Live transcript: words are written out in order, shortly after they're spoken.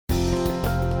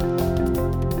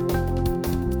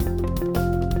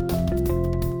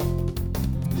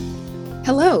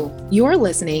Hello, you're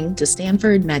listening to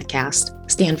Stanford Medcast,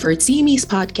 Stanford CME's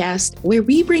podcast, where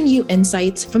we bring you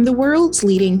insights from the world's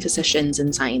leading physicians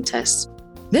and scientists.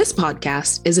 This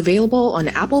podcast is available on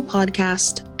Apple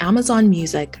Podcast, Amazon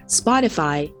Music,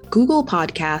 Spotify, Google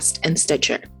Podcast, and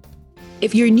Stitcher.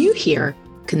 If you're new here,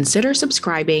 consider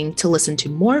subscribing to listen to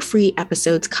more free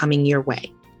episodes coming your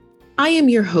way. I am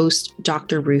your host,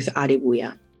 Dr. Ruth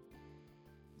Adewuya.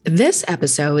 This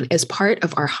episode is part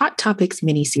of our Hot Topics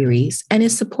mini-series and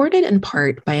is supported in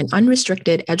part by an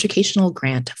unrestricted educational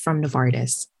grant from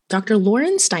Novartis. Dr.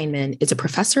 Lauren Steinman is a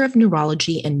professor of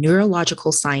neurology and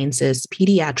neurological sciences,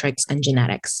 pediatrics, and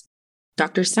genetics.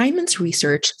 Dr. Steinman's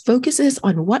research focuses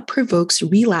on what provokes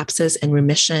relapses and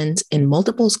remissions in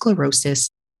multiple sclerosis.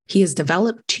 He has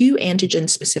developed 2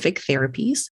 antigen-specific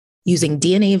therapies using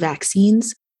DNA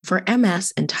vaccines for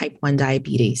MS and type 1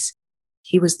 diabetes.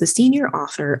 He was the senior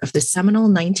author of the seminal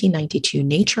 1992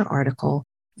 Nature article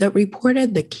that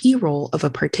reported the key role of a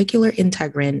particular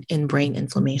integrin in brain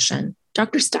inflammation.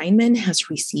 Dr. Steinman has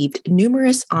received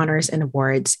numerous honors and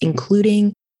awards,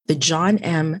 including the John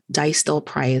M. Diestel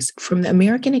Prize from the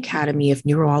American Academy of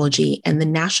Neurology and the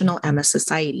National MS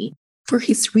Society for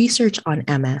his research on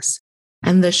MS,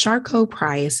 and the Charcot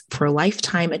Prize for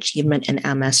Lifetime Achievement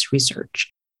in MS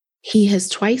Research. He has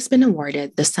twice been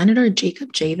awarded the Senator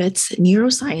Jacob Javits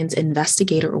Neuroscience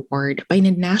Investigator Award by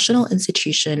the National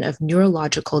Institution of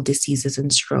Neurological Diseases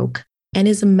and Stroke, and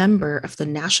is a member of the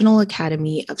National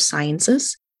Academy of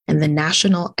Sciences and the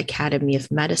National Academy of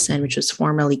Medicine, which was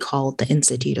formerly called the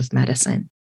Institute of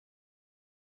Medicine.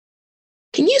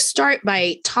 Can you start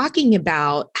by talking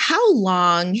about how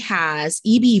long has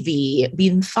EBV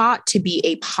been thought to be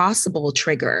a possible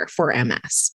trigger for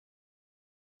MS?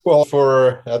 Well,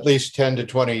 for at least 10 to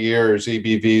 20 years,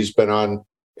 EBV's been on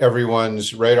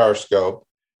everyone's radar scope.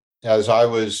 As I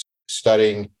was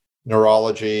studying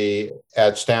neurology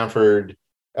at Stanford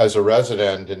as a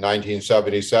resident in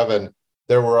 1977,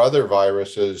 there were other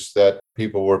viruses that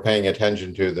people were paying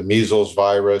attention to. The measles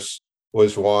virus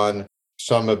was one.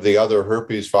 Some of the other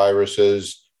herpes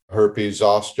viruses, herpes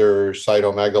zoster,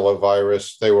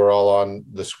 cytomegalovirus, they were all on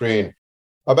the screen.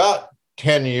 About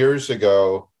 10 years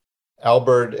ago,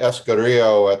 Albert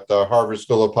Escudero at the Harvard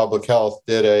School of Public Health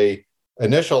did an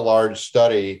initial large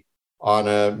study on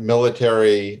a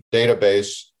military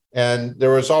database, and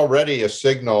there was already a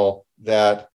signal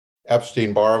that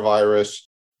Epstein-Barr virus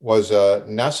was a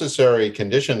necessary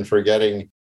condition for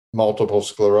getting multiple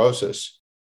sclerosis.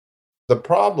 The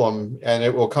problem, and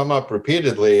it will come up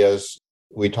repeatedly as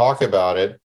we talk about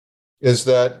it, is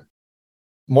that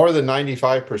more than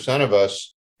 95% of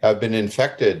us have been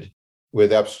infected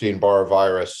with Epstein-Barr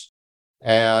virus,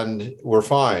 and we're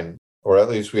fine, or at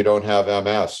least we don't have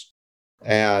MS.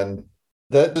 And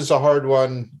that is a hard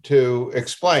one to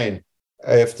explain.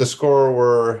 If the score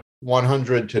were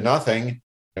 100 to nothing,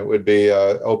 it would be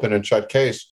an open and shut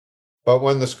case. But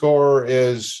when the score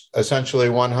is essentially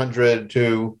 100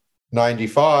 to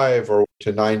 95 or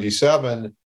to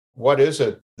 97, what is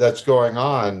it that's going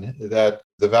on that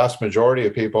the vast majority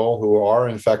of people who are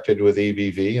infected with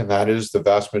EBV, and that is the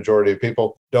vast majority of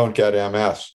people, don't get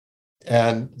MS?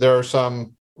 And there are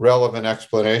some relevant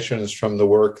explanations from the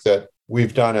work that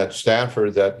we've done at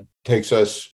Stanford that takes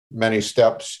us many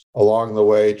steps along the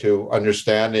way to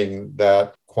understanding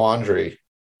that quandary.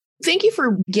 Thank you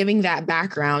for giving that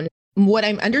background. What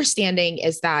I'm understanding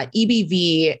is that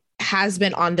EBV has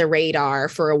been on the radar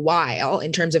for a while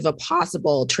in terms of a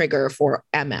possible trigger for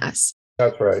MS.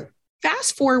 That's right.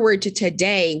 Fast forward to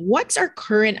today, what's our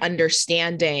current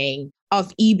understanding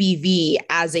of EBV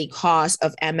as a cause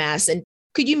of MS? And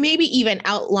could you maybe even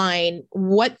outline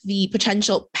what the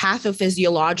potential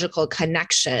pathophysiological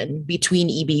connection between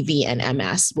EBV and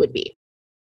MS would be?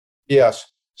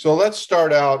 Yes. So let's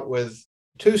start out with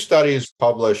 2 studies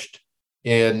published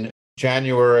in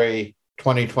January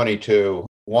 2022.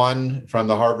 One from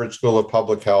the Harvard School of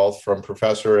Public Health from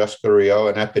Professor Escudero,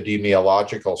 an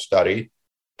epidemiological study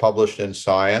published in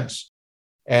Science,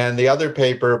 and the other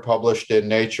paper published in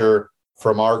Nature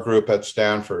from our group at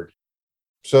Stanford.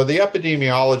 So the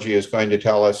epidemiology is going to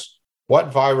tell us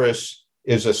what virus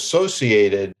is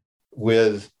associated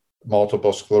with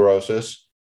multiple sclerosis,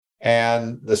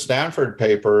 and the Stanford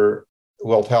paper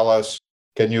will tell us,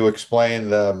 can you explain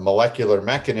the molecular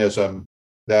mechanism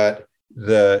that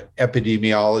the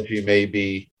epidemiology may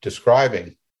be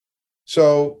describing?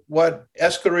 So what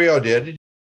Escudero did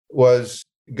was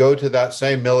go to that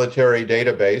same military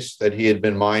database that he had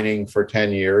been mining for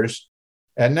 10 years.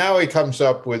 And now he comes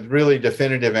up with really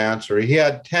definitive answer. He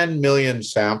had 10 million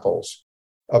samples.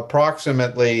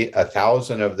 Approximately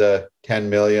 1,000 of the 10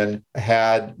 million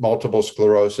had multiple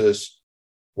sclerosis.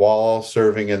 while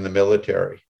serving in the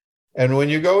military. And when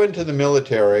you go into the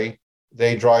military,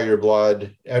 they draw your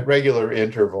blood at regular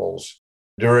intervals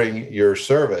during your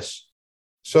service.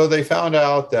 So they found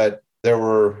out that there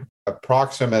were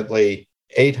approximately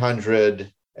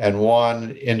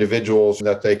 801 individuals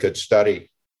that they could study.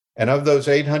 And of those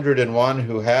 801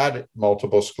 who had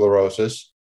multiple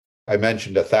sclerosis, I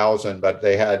mentioned 1,000, but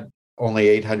they had only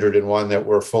 801 that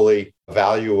were fully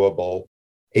evaluable.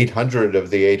 800 of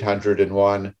the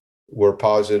 801 were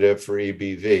positive for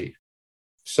EBV.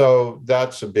 So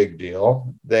that's a big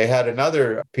deal. They had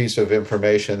another piece of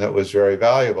information that was very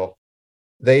valuable.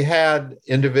 They had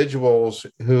individuals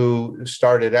who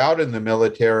started out in the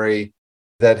military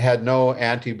that had no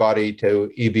antibody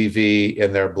to EBV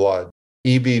in their blood.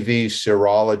 EBV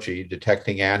serology,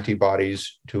 detecting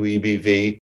antibodies to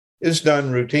EBV, is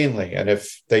done routinely. And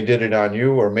if they did it on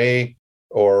you or me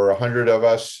or 100 of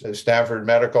us in Stanford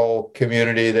medical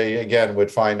community, they again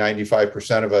would find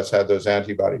 95% of us had those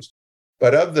antibodies.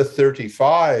 But of the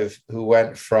 35 who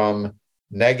went from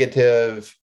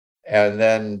negative and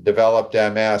then developed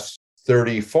MS,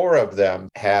 34 of them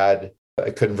had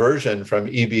a conversion from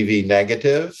EBV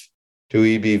negative to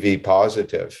EBV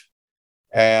positive.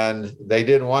 And they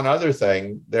did one other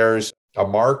thing. There's a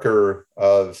marker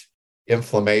of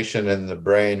inflammation in the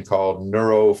brain called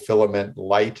neurofilament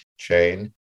light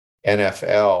chain,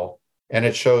 NFL, and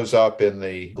it shows up in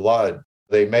the blood.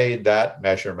 They made that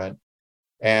measurement.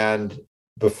 And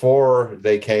before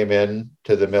they came in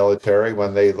to the military,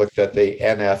 when they looked at the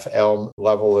NFL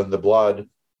level in the blood,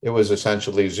 it was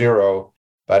essentially zero.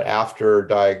 But after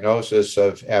diagnosis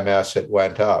of MS, it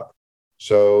went up.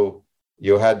 So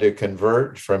you had to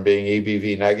convert from being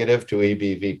EBV negative to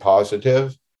EBV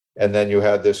positive. And then you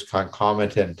had this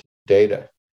concomitant data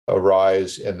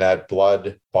arise in that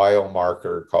blood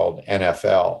biomarker called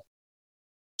NFL.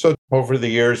 So over the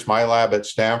years, my lab at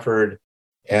Stanford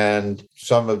and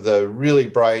some of the really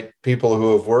bright people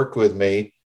who have worked with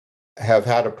me have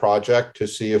had a project to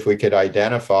see if we could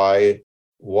identify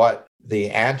what the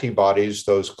antibodies,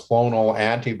 those clonal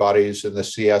antibodies in the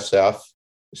CSF,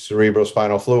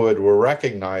 cerebrospinal fluid, were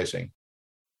recognizing.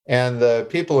 And the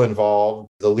people involved,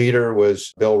 the leader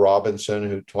was Bill Robinson,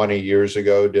 who 20 years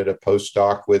ago did a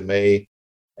postdoc with me.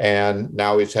 And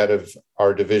now he's head of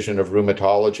our division of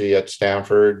rheumatology at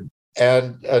Stanford.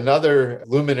 And another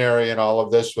luminary in all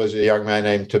of this was a young man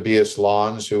named Tobias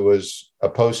Lons, who was a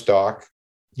postdoc.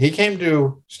 He came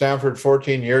to Stanford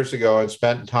 14 years ago and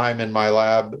spent time in my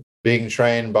lab being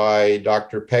trained by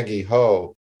Dr. Peggy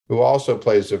Ho, who also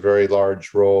plays a very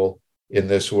large role in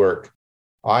this work.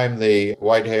 I'm the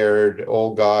white-haired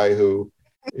old guy who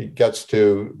gets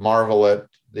to marvel at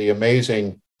the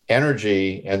amazing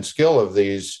energy and skill of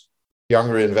these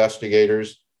younger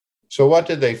investigators. So what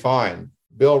did they find?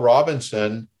 Bill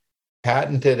Robinson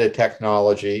patented a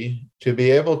technology to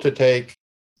be able to take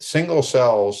single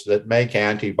cells that make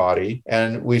antibody,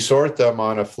 and we sort them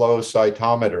on a flow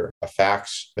cytometer, a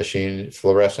FACS machine,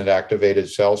 fluorescent activated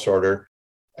cell sorter,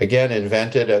 again,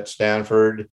 invented at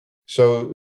Stanford.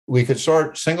 So we could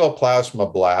sort single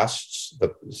plasmablasts,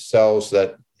 the cells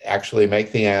that actually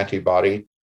make the antibody,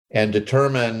 and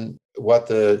determine what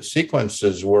the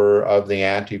sequences were of the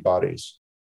antibodies.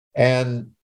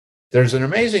 And there's an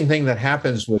amazing thing that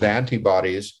happens with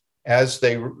antibodies. As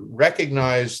they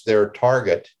recognize their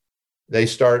target, they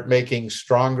start making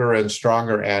stronger and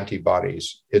stronger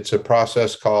antibodies. It's a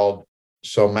process called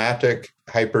somatic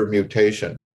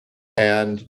hypermutation.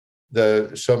 And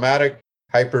the somatic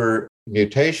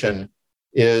hypermutation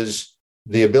is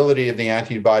the ability of the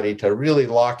antibody to really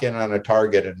lock in on a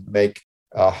target and make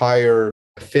a higher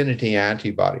affinity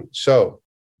antibody. So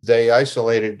they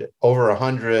isolated over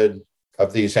 100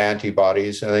 of these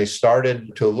antibodies, and they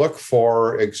started to look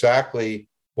for exactly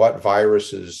what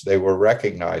viruses they were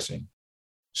recognizing.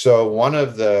 So one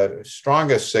of the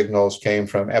strongest signals came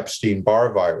from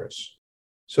Epstein-Barr virus.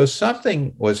 So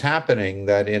something was happening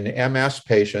that in MS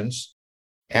patients,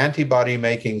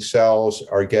 antibody-making cells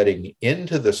are getting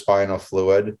into the spinal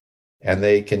fluid, and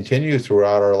they continue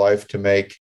throughout our life to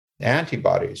make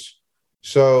antibodies.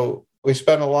 So we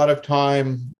spent a lot of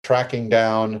time tracking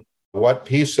down what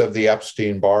piece of the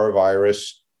Epstein-Barr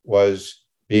virus was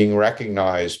being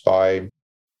recognized by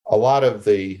a lot of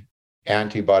the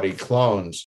antibody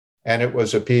clones, and it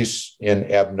was a piece in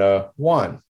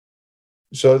EBNA1.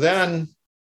 So then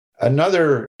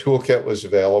another toolkit was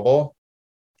available.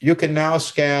 You can now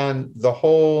scan the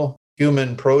whole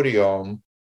human proteome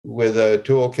with a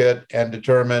toolkit and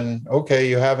determine, okay,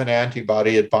 you have an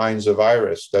antibody, it binds a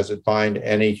virus. Does it bind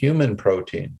any human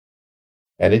protein?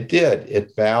 And it did.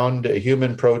 It bound a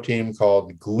human protein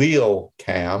called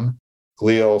GlialCAM.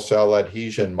 glial cell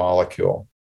adhesion molecule.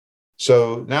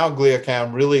 So now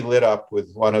GliaCam really lit up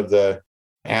with one of the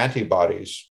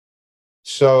antibodies.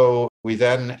 So we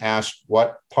then asked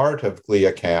what part of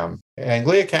GliaCam. And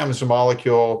GliaCam is a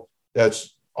molecule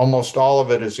that's almost all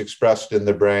of it is expressed in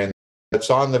the brain.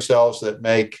 It's on the cells that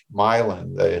make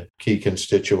myelin, the key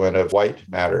constituent of white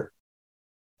matter.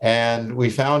 And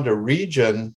we found a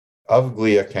region of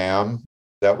GliaCam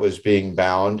that was being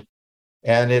bound,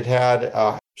 and it had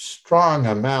a strong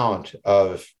amount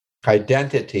of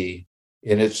identity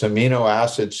in its amino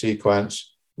acid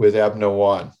sequence with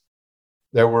EBNA1.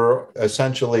 There were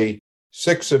essentially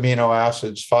 6 amino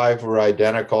acids, 5 were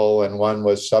identical, and 1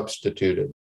 was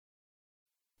substituted.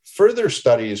 Further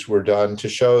studies were done to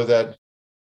show that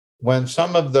when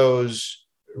some of those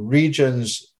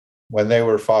regions, when they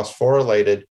were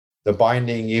phosphorylated, the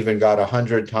binding even got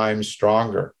 100 times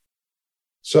stronger.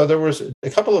 So there was a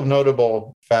couple of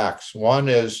notable facts. One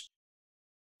is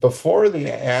before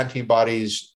the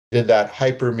antibodies did that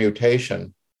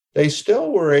hypermutation, they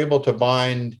still were able to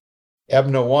bind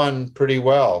EBNA1 pretty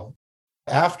well.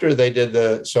 After they did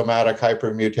the somatic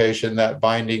hypermutation, that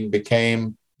binding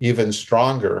became even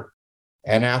stronger.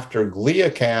 And after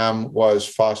GliaCam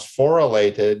was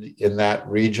phosphorylated in that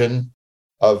region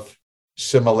of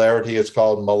similarity, it's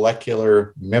called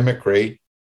molecular mimicry,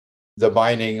 the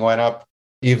binding went up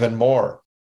even more.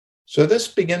 So this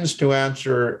begins to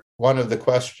answer one of the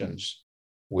questions.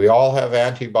 We all have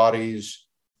antibodies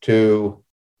to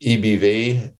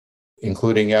EBV,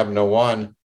 including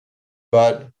EBNA1,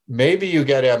 but maybe you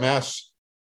get MS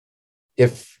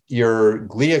if your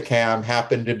GliaCam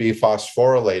happened to be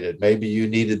phosphorylated. Maybe you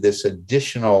needed this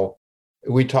additional,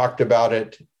 we talked about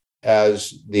it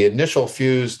as the initial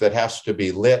fuse that has to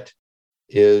be lit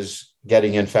is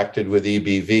getting infected with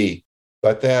EBV.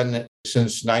 But then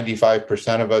since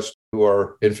 95% of us who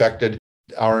are infected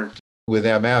aren't with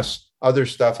MS, other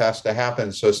stuff has to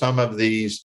happen. So some of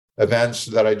these events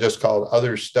that I just called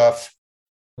other stuff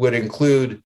would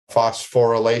include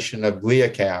phosphorylation of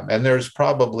GliaCam. And there's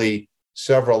probably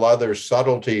several other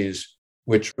subtleties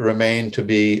which remain to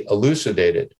be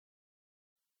elucidated.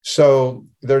 So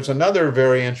there's another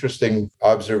very interesting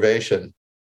observation.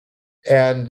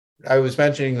 And I was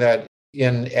mentioning that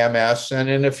in MS and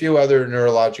in a few other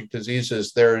neurologic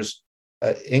diseases, there's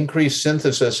increased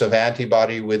synthesis of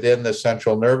antibody within the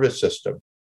central nervous system.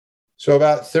 So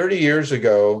about 30 years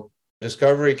ago,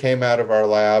 discovery came out of our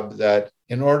lab that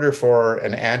in order for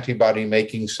an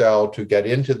antibody-making cell to get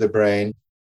into the brain,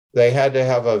 they had to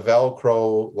have a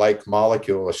Velcro-like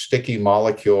molecule, a sticky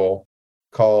molecule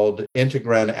called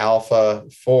integrin alpha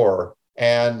 4.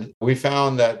 And we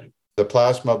found that the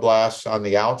plasmablasts on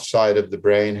the outside of the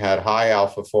brain had high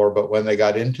alpha 4, but when they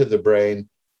got into the brain,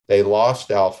 they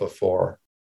lost alpha 4.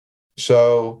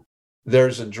 So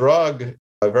there's a drug,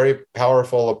 a very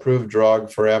powerful approved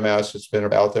drug for MS. It's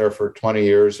been out there for 20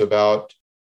 years. About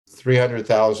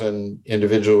 300,000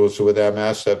 individuals with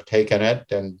MS have taken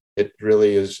it, and it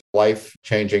really is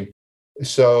life-changing.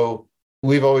 So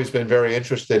we've always been very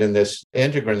interested in this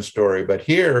integrin story, but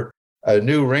here, a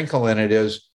new wrinkle in it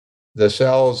is the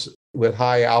cells with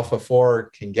high alpha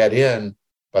 4 can get in,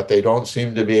 but they don't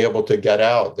seem to be able to get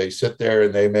out. They sit there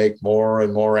and they make more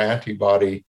and more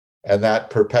antibody, and that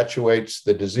perpetuates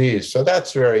the disease. So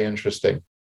that's very interesting.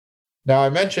 Now, I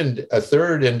mentioned a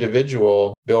third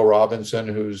individual, Bill Robinson,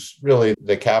 who's really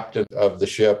the captain of the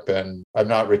ship. And I'm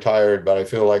not retired, but I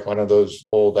feel like one of those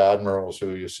old admirals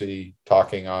who you see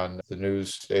talking on the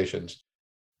news stations.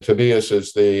 Tobias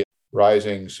is the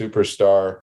rising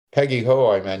superstar. Peggy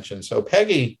Ho, I mentioned. So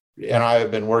Peggy and I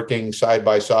have been working side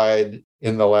by side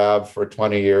in the lab for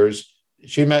 20 years.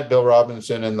 She met Bill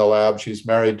Robinson in the lab. She's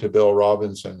married to Bill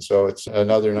Robinson. So it's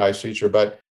another nice feature.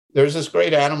 But there's this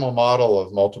great animal model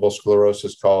of multiple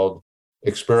sclerosis called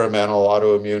experimental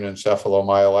autoimmune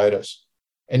encephalomyelitis.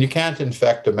 And you can't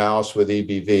infect a mouse with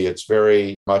EBV. It's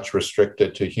very much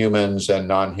restricted to humans and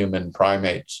non-human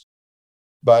primates.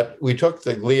 But we took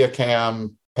the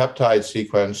GliaCam peptide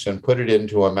sequence and put it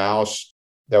into a mouse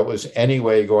that was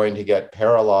anyway going to get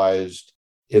paralyzed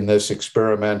in this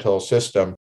experimental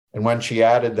system. And when she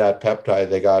added that peptide,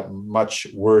 they got much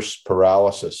worse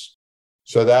paralysis.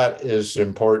 So that is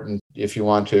important if you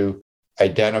want to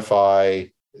identify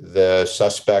the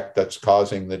suspect that's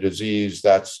causing the disease.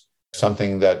 That's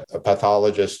something that a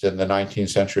pathologist in the 19th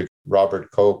century,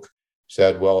 Robert Koch,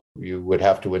 said, well, you would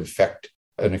have to infect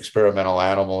an experimental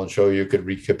animal and show you could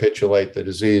recapitulate the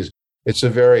disease. It's a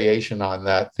variation on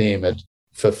that theme. It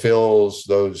fulfills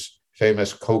those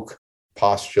famous Koch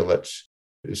postulates.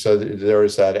 So there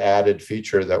is that added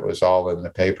feature that was all in the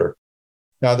paper.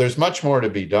 Now, there's much more to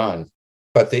be done.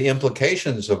 But the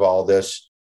implications of all this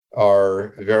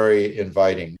are very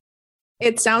inviting.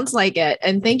 It sounds like it.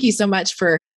 And thank you so much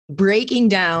for breaking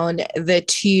down the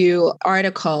two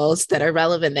articles that are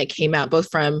relevant that came out, both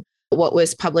from what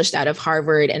was published out of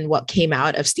Harvard and what came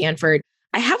out of Stanford.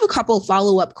 I have a couple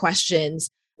follow-up questions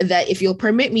that if you'll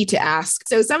permit me to ask.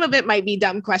 So some of it might be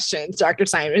dumb questions, Dr.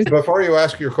 Simon. Before you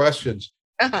ask your questions,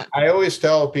 I always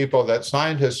tell people that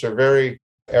scientists are very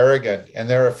arrogant and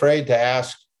they're afraid to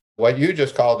ask what you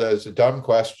just called as a dumb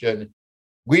question.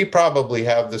 We probably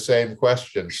have the same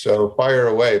questions, so fire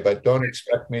away, but don't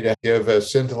expect me to give a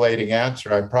scintillating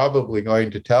answer. I'm probably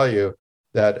going to tell you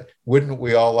that wouldn't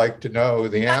we all like to know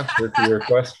the answer to your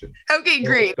question? Okay,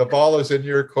 great. The ball is in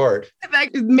your court.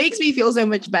 That makes me feel so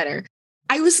much better.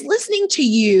 I was listening to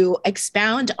you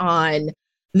expound on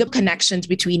the connections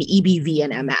between EBV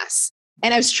and MS.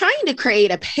 And I was trying to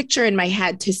create a picture in my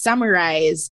head to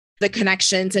summarize the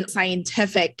connections and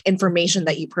scientific information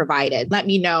that you provided. Let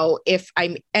me know if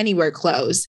I'm anywhere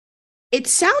close. It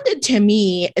sounded to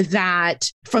me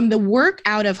that from the work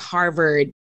out of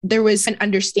Harvard, there was an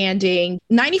understanding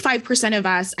 95% of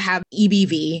us have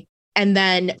EBV, and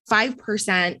then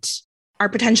 5% are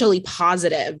potentially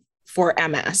positive for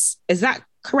MS. Is that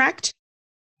correct?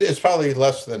 It's probably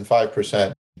less than 5%.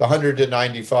 The 100 to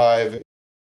 95,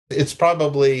 it's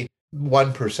probably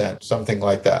 1%, something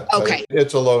like that. Okay. But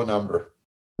it's a low number.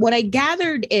 What I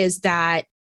gathered is that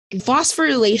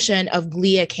phosphorylation of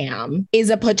GliaCam is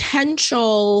a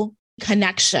potential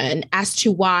connection as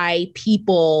to why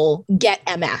people get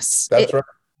MS. That's right.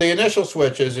 The initial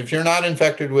switch is if you're not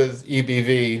infected with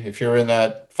EBV, if you're in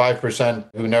that 5%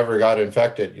 who never got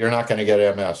infected, you're not going to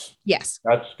get MS. Yes.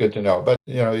 That's good to know. But,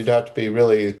 you'd have to be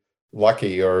really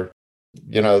lucky or,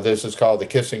 this is called the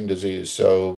kissing disease.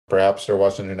 So perhaps there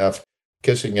wasn't enough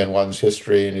kissing in one's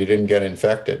history and you didn't get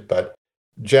infected. But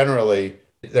generally,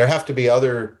 there have to be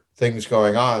other things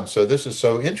going on. So this is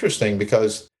so interesting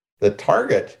because the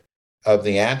target of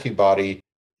the antibody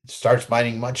starts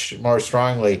binding much more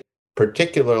strongly,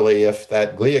 particularly if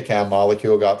that GliaCam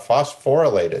molecule got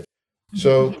phosphorylated.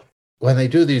 So when they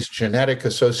do these genetic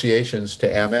associations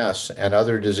to MS and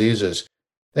other diseases,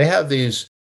 they have these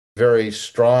very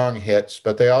strong hits,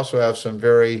 but they also have some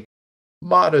very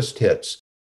modest hits.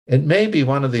 It may be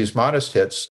one of these modest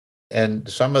hits, and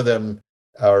some of them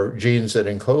are genes that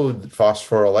encode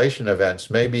phosphorylation events.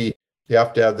 Maybe you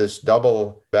have to have this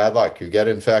double bad luck. You get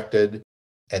infected,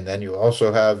 and then you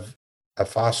also have a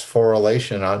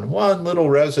phosphorylation on one little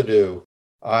residue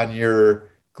on your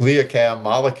GliaCam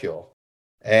molecule.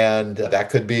 And that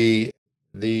could be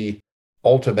the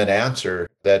ultimate answer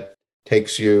that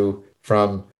takes you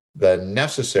from the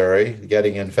necessary,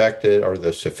 getting infected, or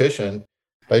the sufficient.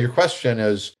 But your question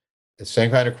is the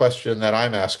same kind of question that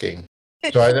I'm asking.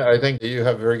 So I think that you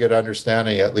have a very good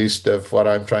understanding, at least, of what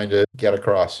I'm trying to get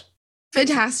across.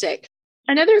 Fantastic.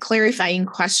 Another clarifying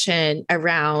question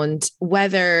around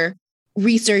whether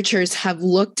researchers have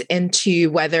looked into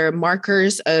whether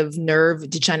markers of nerve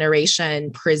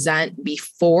degeneration present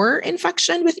before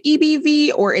infection with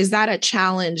EBV, or is that a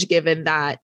challenge given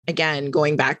that, again,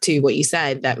 going back to what you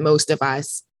said, that most of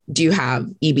us do have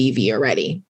EBV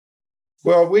already?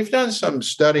 Well, we've done some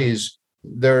studies.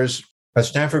 There's a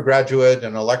Stanford graduate,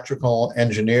 an electrical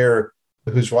engineer,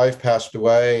 whose wife passed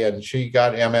away, and she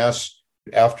got MS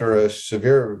after a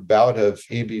severe bout of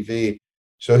EBV.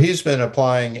 So he's been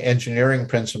applying engineering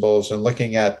principles and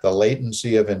looking at the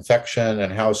latency of infection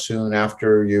and how soon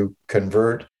after you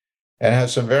convert, and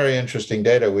has some very interesting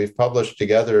data we've published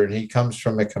together. And he comes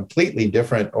from a completely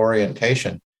different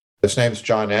orientation. His name's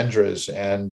John Endres,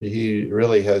 and he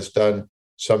really has done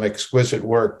some exquisite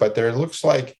work. But there looks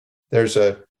like there's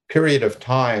a period of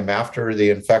time after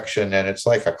the infection, and it's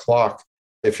like a clock.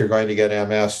 If you're going to get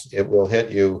MS, it will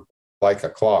hit you like a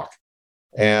clock.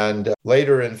 And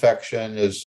later infection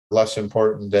is less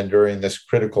important than during this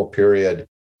critical period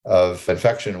of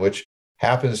infection, which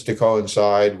happens to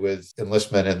coincide with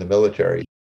enlistment in the military.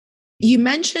 You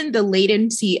mentioned the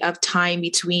latency of time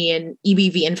between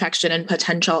EBV infection and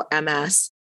potential MS.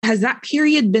 Has that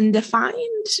period been defined?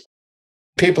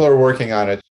 People are working on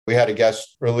it. We had a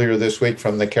guest earlier this week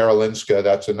from the Karolinska.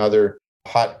 That's another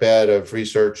hotbed of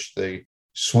research. The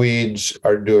Swedes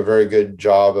do a very good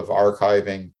job of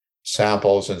archiving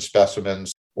samples and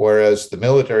specimens, whereas the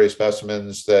military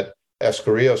specimens that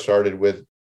Escorial started with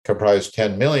comprised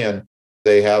 10 million.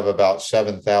 They have about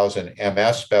 7,000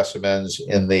 MS specimens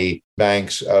in the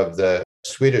banks of the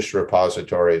Swedish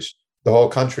repositories. The whole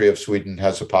country of Sweden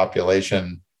has a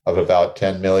population of about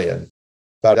 10 million,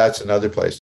 but that's another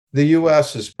place. The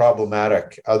US is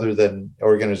problematic. Other than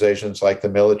organizations like the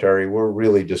military, we're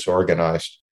really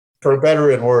disorganized. for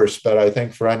better and worse, but I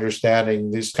think for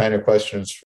understanding these kind of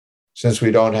questions, since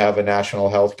we don't have a national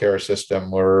healthcare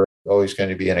system, we're always going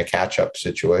to be in a catch-up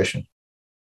situation.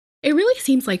 It really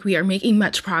seems like we are making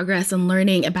much progress in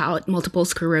learning about multiple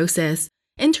sclerosis.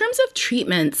 In terms of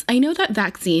treatments, I know that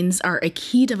vaccines are a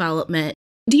key development.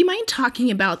 Do you mind talking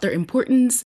about their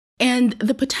importance and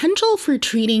the potential for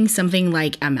treating something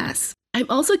like MS? I'm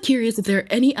also curious if there are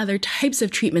any other types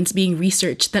of treatments being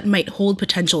researched that might hold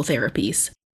potential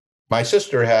therapies. My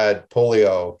sister had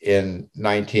polio in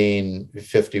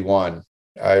 1951.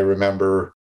 I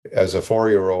remember as a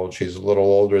 4-year-old, she's a little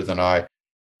older than I.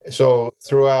 So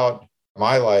throughout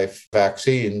my life,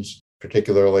 vaccines,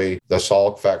 particularly the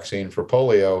Salk vaccine for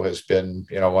polio, has been,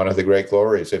 one of the great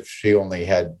glories. If she only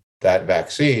had that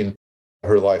vaccine,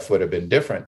 her life would have been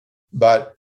different.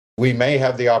 But we may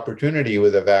have the opportunity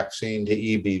with a vaccine to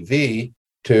EBV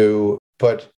to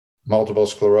put multiple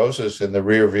sclerosis in the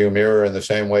rearview mirror in the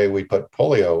same way we put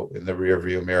polio in the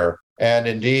rearview mirror. And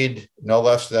indeed, no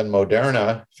less than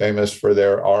Moderna, famous for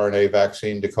their RNA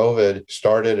vaccine to COVID,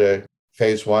 started a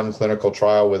phase 1 clinical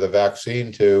trial with a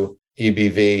vaccine to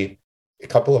EBV a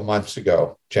couple of months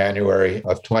ago, January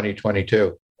of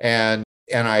 2022. And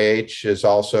NIH is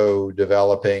also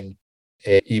developing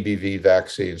a EBV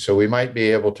vaccine. So we might be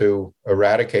able to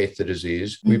eradicate the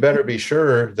disease. We better be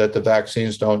sure that the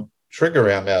vaccines don't trigger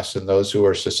MS in those who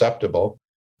are susceptible.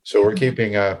 So we're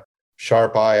keeping a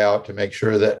sharp eye out to make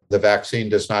sure that the vaccine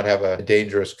does not have a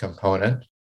dangerous component.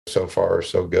 So far,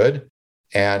 so good.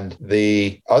 And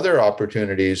the other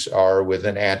opportunities are with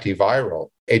an antiviral.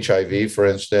 HIV, for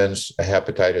instance,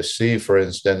 hepatitis C, for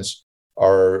instance,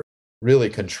 are really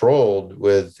controlled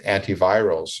with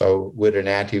antivirals. So would an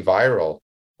antiviral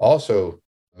also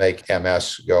make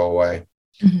MS go away?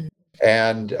 Mm-hmm.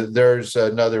 And there's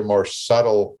another more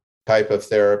subtle type of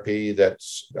therapy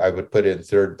that's, I would put in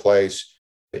third place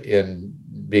in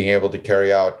being able to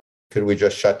carry out. Could we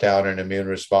just shut down an immune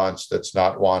response that's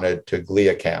not wanted to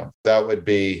GliaCam? That would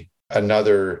be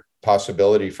another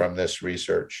possibility from this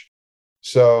research.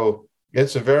 So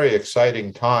it's a very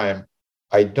exciting time.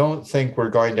 I don't think we're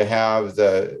going to have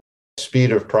the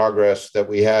speed of progress that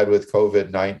we had with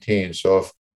COVID-19. So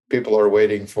if people are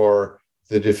waiting for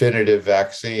the definitive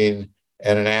vaccine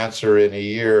and an answer in a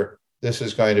year, this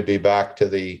is going to be back to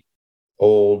the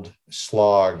old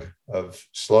slog of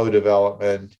slow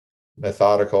development,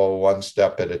 methodical, one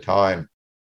step at a time.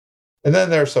 And then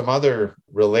there are some other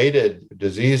related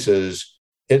diseases.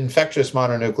 Infectious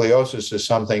mononucleosis is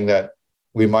something that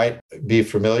we might be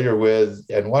familiar with.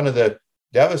 And one of the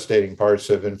devastating parts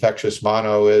of infectious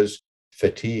mono is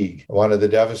fatigue. One of the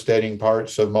devastating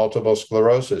parts of multiple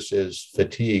sclerosis is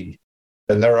fatigue.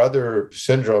 And there are other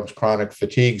syndromes, chronic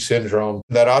fatigue syndrome,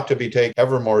 that ought to be taken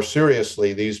ever more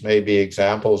seriously. These may be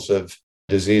examples of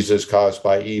diseases caused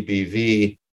by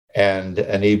EBV, and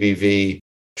an EBV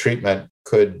treatment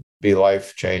could be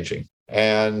life-changing.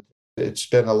 And it's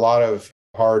been a lot of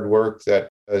hard work that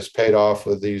has paid off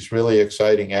with these really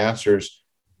exciting answers,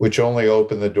 which only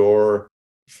open the door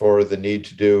for the need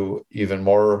to do even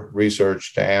more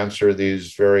research to answer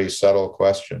these very subtle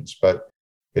questions. But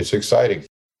it's exciting.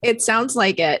 It sounds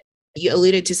like it. You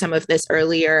alluded to some of this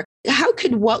earlier. How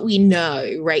could what we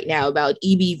know right now about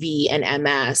EBV and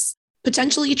MS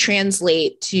potentially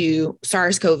translate to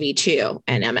SARS-CoV-2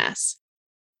 and MS?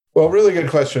 Well, really good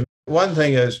question. One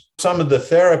thing is some of the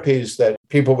therapies that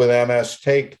people with MS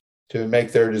take to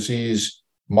make their disease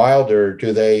milder,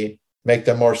 do they make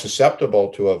them more susceptible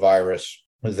to a virus?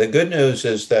 The good news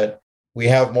is that we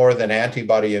have more than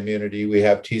antibody immunity. We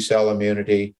have T-cell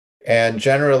immunity. And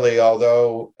generally,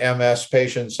 although MS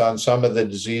patients on some of the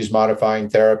disease-modifying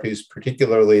therapies,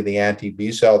 particularly the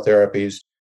anti-B cell therapies,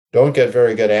 don't get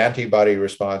very good antibody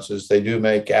responses, they do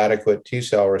make adequate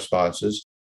T-cell responses,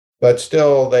 but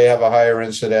still they have a higher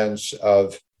incidence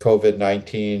of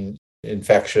COVID-19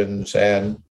 infections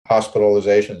and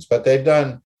hospitalizations. But they've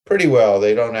done pretty well.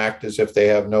 They don't act as if they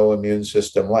have no immune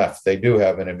system left. They do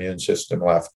have an immune system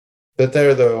left, but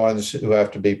they're the ones who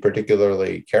have to be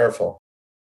particularly careful.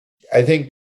 I think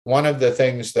one of the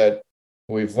things that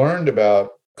we've learned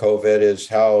about COVID is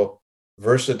how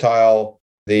versatile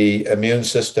the immune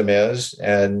system is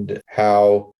and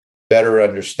how better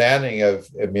understanding of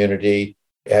immunity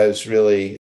has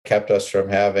really kept us from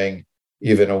having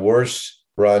even a worse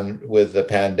run with the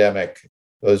pandemic.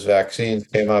 Those vaccines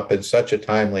came up in such a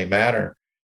timely manner.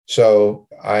 So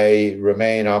I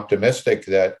remain optimistic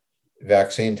that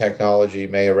vaccine technology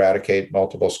may eradicate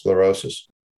multiple sclerosis.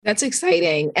 That's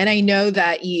exciting. And I know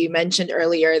that you mentioned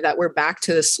earlier that we're back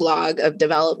to the slog of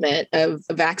development of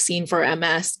a vaccine for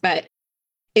MS. But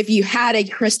if you had a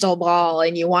crystal ball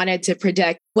and you wanted to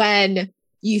predict when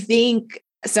you think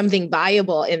something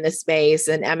viable in the space,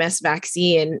 an MS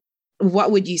vaccine,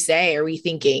 what would you say? Are we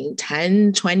thinking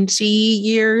 10, 20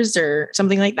 years or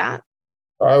something like that?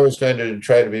 I was going to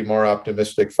try to be more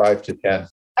optimistic, 5 to 10.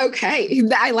 Okay,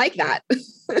 I like that.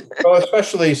 Well,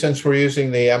 especially since we're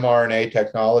using the mRNA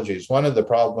technologies. One of the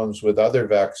problems with other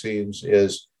vaccines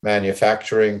is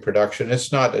manufacturing, production.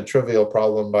 It's not a trivial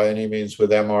problem by any means with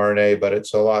mRNA, but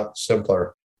it's a lot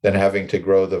simpler than having to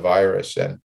grow the virus.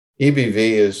 And EBV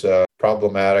is a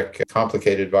problematic,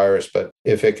 complicated virus, but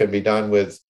if it can be done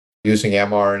with using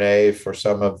mRNA for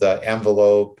some of the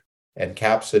envelope and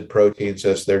capsid proteins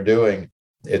as they're doing,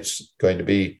 it's going to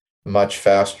be much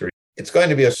faster. It's going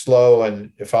to be a slow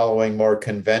and following more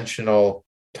conventional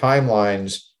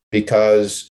timelines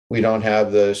because we don't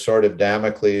have the sort of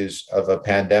Damocles of a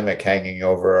pandemic hanging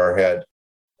over our head.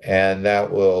 And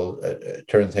that will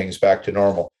turn things back to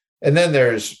normal. And then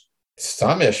there's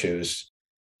some issues.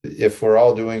 If we're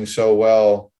all doing so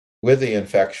well with the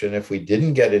infection, if we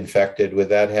didn't get infected, would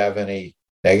that have any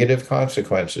negative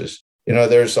consequences?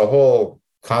 There's a whole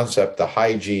concept, the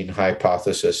hygiene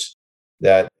hypothesis,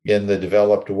 that in the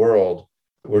developed world,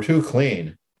 we're too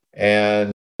clean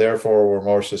and therefore we're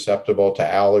more susceptible to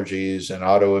allergies and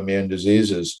autoimmune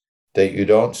diseases that you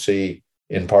don't see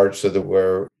in parts of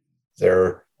where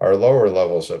there are lower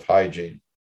levels of hygiene.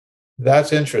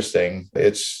 That's interesting.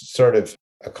 It's sort of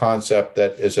a concept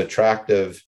that is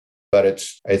attractive, but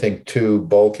it's, I think, too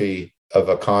bulky of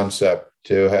a concept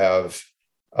to have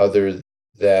other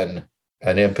than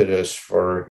an impetus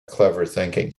for clever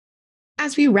thinking.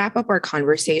 As we wrap up our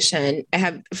conversation, I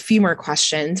have a few more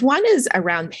questions. One is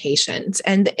around patients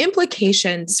and the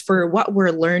implications for what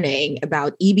we're learning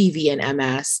about EBV and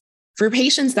MS for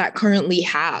patients that currently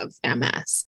have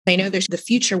MS. I know there's the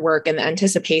future work and the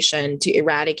anticipation to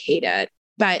eradicate it,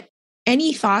 but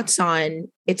any thoughts on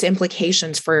its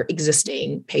implications for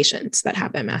existing patients that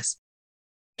have MS?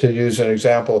 To use an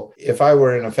example, if I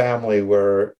were in a family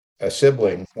where a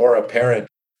sibling or a parent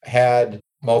had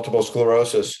multiple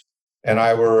sclerosis, and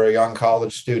I were a young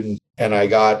college student and I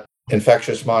got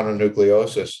infectious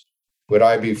mononucleosis, would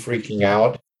I be freaking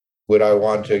out? Would I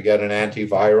want to get an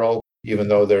antiviral, even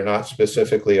though they're not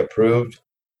specifically approved?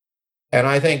 And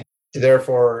I think,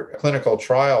 therefore, clinical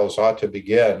trials ought to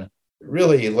begin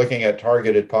really looking at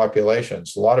targeted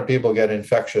populations. A lot of people get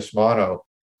infectious mono,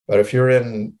 but if you're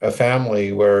in a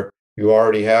family where you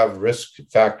already have risk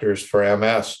factors for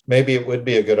MS, maybe it would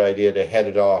be a good idea to head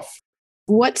it off.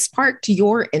 What sparked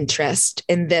your interest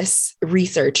in this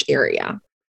research area?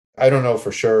 I don't know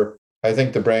for sure. I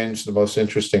think the brain's the most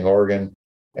interesting organ.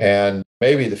 And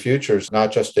maybe the future is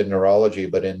not just in neurology,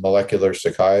 but in molecular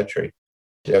psychiatry.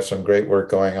 You have some great work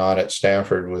going on at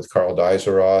Stanford with Carl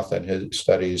Deiseroth and his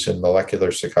studies in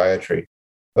molecular psychiatry.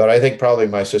 But I think probably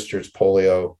my sister's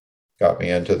polio got me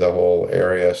into the whole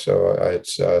area. So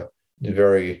it's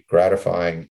very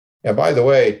gratifying. And by the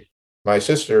way, my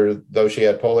sister, though she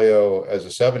had polio as a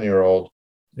 7-year-old,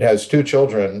 has 2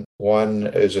 children. One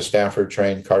is a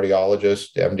Stanford-trained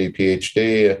cardiologist, MD,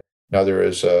 PhD. Another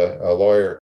is a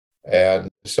lawyer. And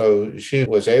so she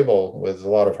was able, with a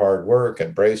lot of hard work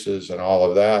and braces and all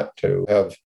of that, to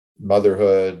have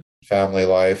motherhood, family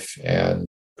life, and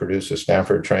produce a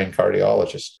Stanford-trained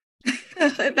cardiologist.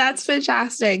 That's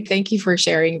fantastic. Thank you for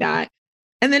sharing that.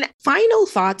 And then final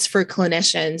thoughts for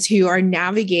clinicians who are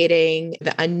navigating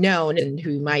the unknown and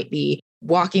who might be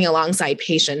walking alongside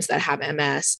patients that have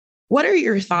MS. What are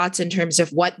your thoughts in terms of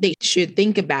what they should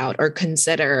think about or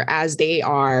consider as they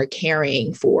are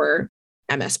caring for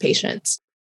MS patients?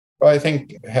 Well, I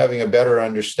think having a better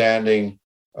understanding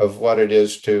of what it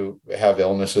is to have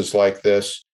illnesses like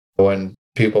this, when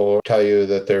people tell you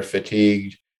that they're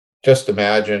fatigued, just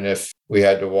imagine if we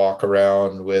had to walk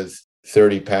around with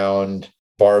 30-pound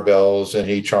barbells in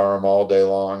each arm all day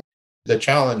long. The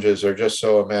challenges are just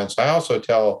so immense. I also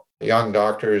tell young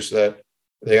doctors that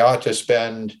they ought to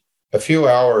spend a few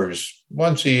hours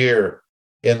once a year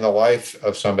in the life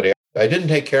of somebody. I didn't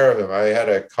take care of him. I had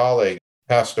a colleague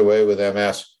passed away with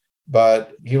MS,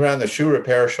 but he ran the shoe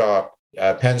repair shop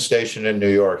at Penn Station in New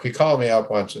York. He called me up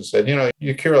once and said,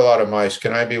 you cure a lot of mice.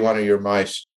 Can I be one of your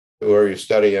mice? Who are you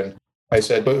studying? I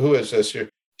said, but who is this? He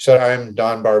said, I'm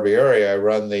Don Barbieri. I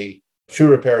run the shoe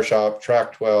repair shop,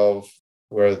 Track 12,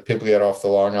 where people get off the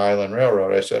Long Island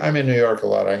Railroad. I said, I'm in New York a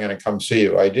lot. I'm going to come see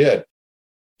you. I did.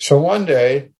 So one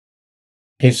day,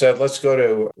 he said, let's go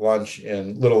to lunch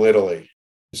in Little Italy.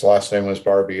 His last name was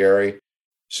Barbieri.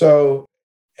 So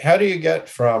how do you get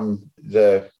from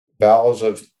the bowels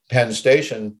of Penn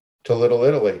Station to Little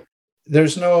Italy?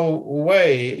 There's no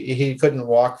way. He couldn't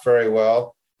walk very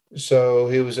well. So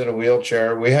he was in a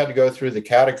wheelchair. We had to go through the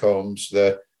catacombs,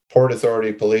 the Port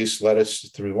Authority police let us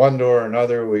through one door,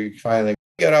 another. We finally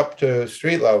get up to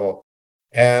street level.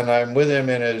 And I'm with him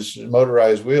in his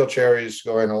motorized wheelchair. He's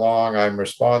going along. I'm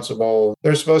responsible.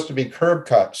 There's supposed to be curb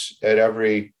cuts at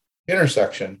every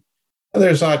intersection. And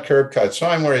there's not curb cuts. So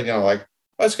I'm worried, like,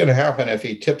 what's going to happen if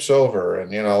he tips over? And,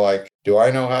 like, do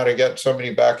I know how to get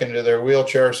somebody back into their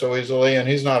wheelchair so easily? And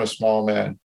he's not a small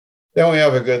man. Then we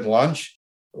have a good lunch.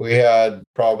 We had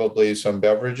probably some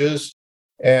beverages.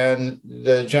 And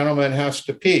the gentleman has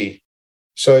to pee.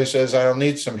 So he says, I'll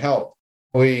need some help.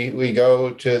 We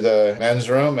go to the men's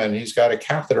room and he's got to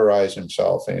catheterize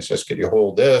himself. And he says, could you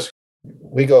hold this?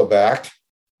 We go back.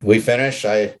 We finish.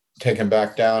 I take him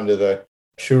back down to the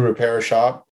shoe repair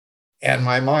shop and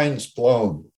my mind's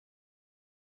blown.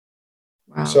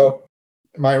 Wow. So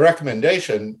my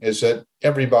recommendation is that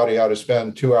everybody ought to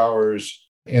spend 2 hours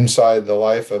inside the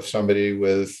life of somebody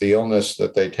with the illness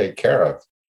that they take care of.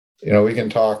 We can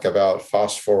talk about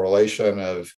phosphorylation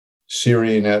of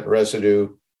serine at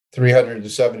residue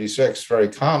 376 very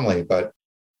calmly, but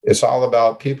it's all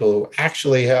about people who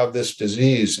actually have this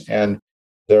disease and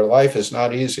their life is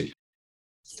not easy.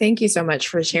 Thank you so much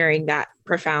for sharing that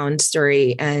profound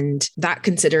story and that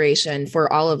consideration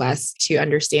for all of us to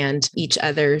understand each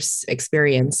other's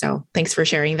experience. So thanks for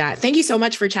sharing that. Thank you so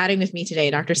much for chatting with me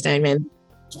today, Dr. Steinman.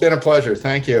 It's been a pleasure.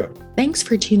 Thank you. Thanks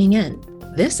for tuning in.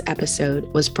 This episode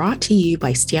was brought to you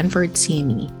by Stanford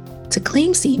CME. To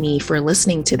claim CME for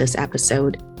listening to this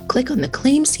episode, click on the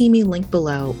Claim CME link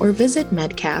below or visit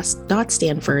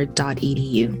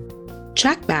medcast.stanford.edu.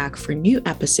 Check back for new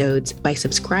episodes by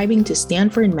subscribing to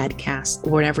Stanford Medcast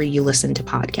wherever you listen to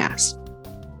podcasts.